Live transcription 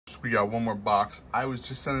we got one more box. I was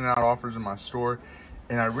just sending out offers in my store,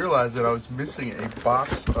 and I realized that I was missing a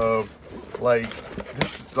box of, like,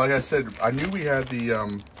 this. Like I said, I knew we had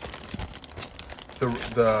the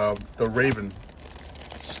Raven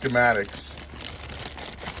schematics.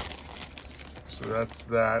 So that's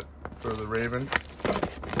that for the Raven.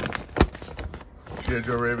 G.I.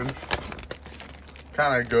 Joe Raven.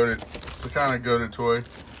 Kind of goated. It's a kind of goated toy.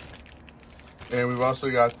 And we've also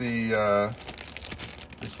got the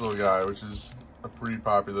this little guy, which is a pretty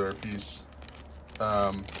popular piece.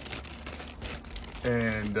 I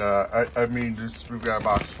mean, just we've got a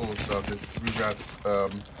box full of stuff.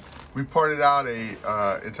 We parted out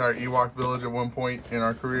a entire Ewok village at one point in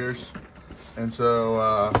our careers, and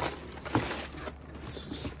so let's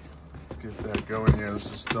just get that going here. Let's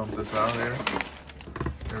just dump this out here.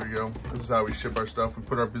 There we go. This is how we ship our stuff. We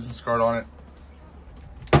put our business card on it.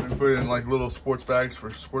 We put it in like little sports bags for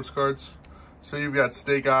sports cards. So you've got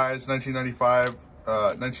Steak Eyes, 1995,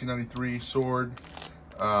 1993 sword,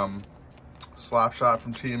 Slap Shot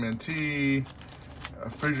from TMNT,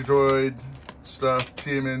 Frigidroid stuff,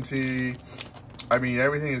 TMNT. I mean,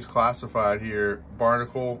 everything is classified here.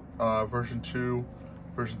 Barnacle, version 2,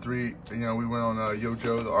 version 3. You know, we went on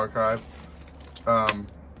Yojo, the archive.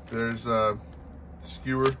 There's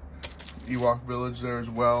Skewer, Ewok Village there as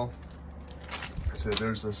well. Like I said,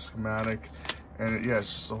 there's a schematic. And yeah,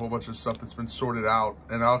 it's just a whole bunch of stuff that's been sorted out.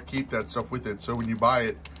 And I'll keep that stuff with it. So when you buy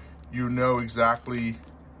it, you know exactly,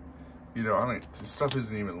 you know, this stuff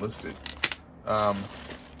isn't even listed. There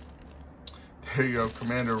you go,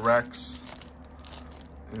 Commander Rex.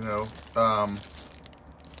 You know,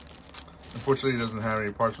 unfortunately, he doesn't have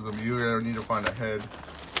any parts with him. You're gonna need to find a head.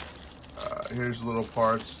 Here's little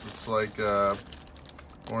parts. It's like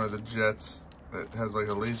one of the jets that has like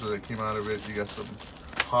a laser that came out of it. You got some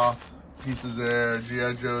Hoth pieces there.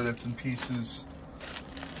 G.I. Joe that's in pieces.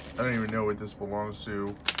 I don't even know what this belongs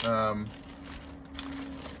to.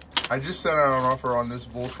 I just sent out an offer on this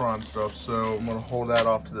Voltron stuff, so I'm gonna hold that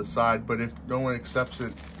off to the side. But if no one accepts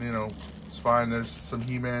it, you know, it's fine. There's some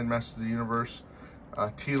He-Man, Masters of the Universe,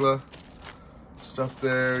 Tila stuff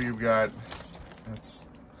there. You've got, that's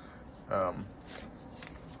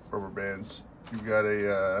rubber bands. You've got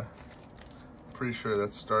a, pretty sure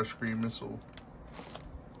that's Starscream missile.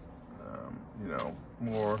 You know,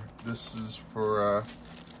 more. This is for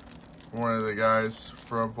one of the guys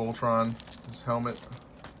from Voltron. His helmet.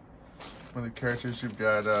 One of the characters. You've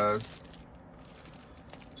got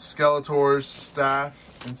Skeletor's staff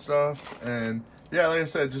and stuff, and yeah, like I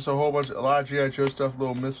said, just a whole bunch, a lot of G.I. Joe stuff,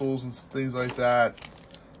 little missiles and things like that.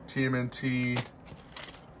 TMNT.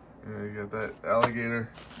 Yeah, you got that alligator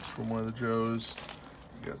from one of the Joes.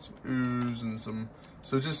 You got some ooze and some,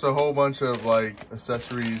 so just a whole bunch of like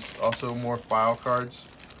accessories. Also more file cards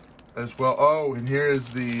as well. Oh, and here is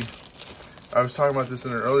the, I was talking about this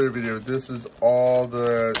in an earlier video. This is all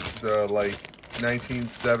the like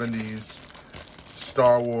 1970s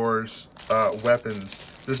Star Wars weapons.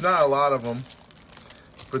 There's not a lot of them,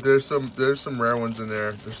 but there's some rare ones in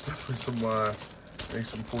there. There's definitely some I think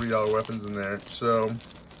some $40 weapons in there. So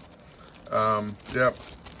yep,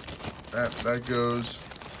 that goes.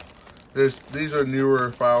 These are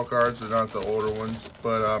newer file cards. They're not the older ones,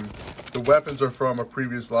 but the weapons are from a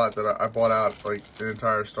previous lot that I bought out, like the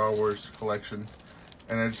entire Star Wars collection,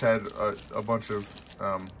 and I just had a bunch of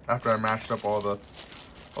after I matched up all the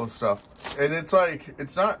stuff. And it's like,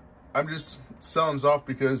 it's not, I'm just selling this off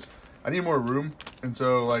because I need more room, and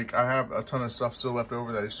so like I have a ton of stuff still left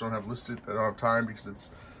over that I just don't have listed, that I don't have time, because it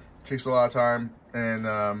takes a lot of time. And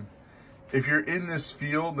if you're in this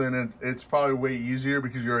field, then it's probably way easier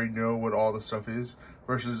because you already know what all the stuff is,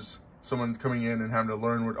 versus someone coming in and having to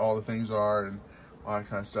learn what all the things are and all that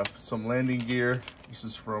kind of stuff. Some landing gear. This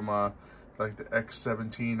is from like the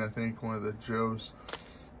X-17, I think, one of the Joes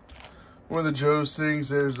things.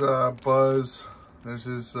 There's Buzz. There's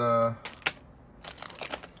his that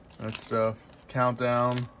stuff.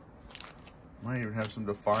 Countdown. Might even have some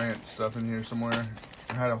Defiant stuff in here somewhere.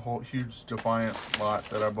 I had a whole huge Defiant lot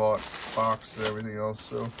that I bought, boxed and everything else.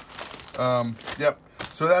 So yep,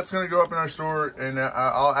 so that's gonna go up in our store, and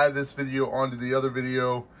I'll add this video onto the other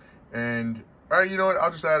video. And all right, you know what,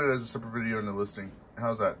 I'll just add it as a separate video in the listing.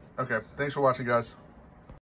 How's that? Okay, thanks for watching, guys.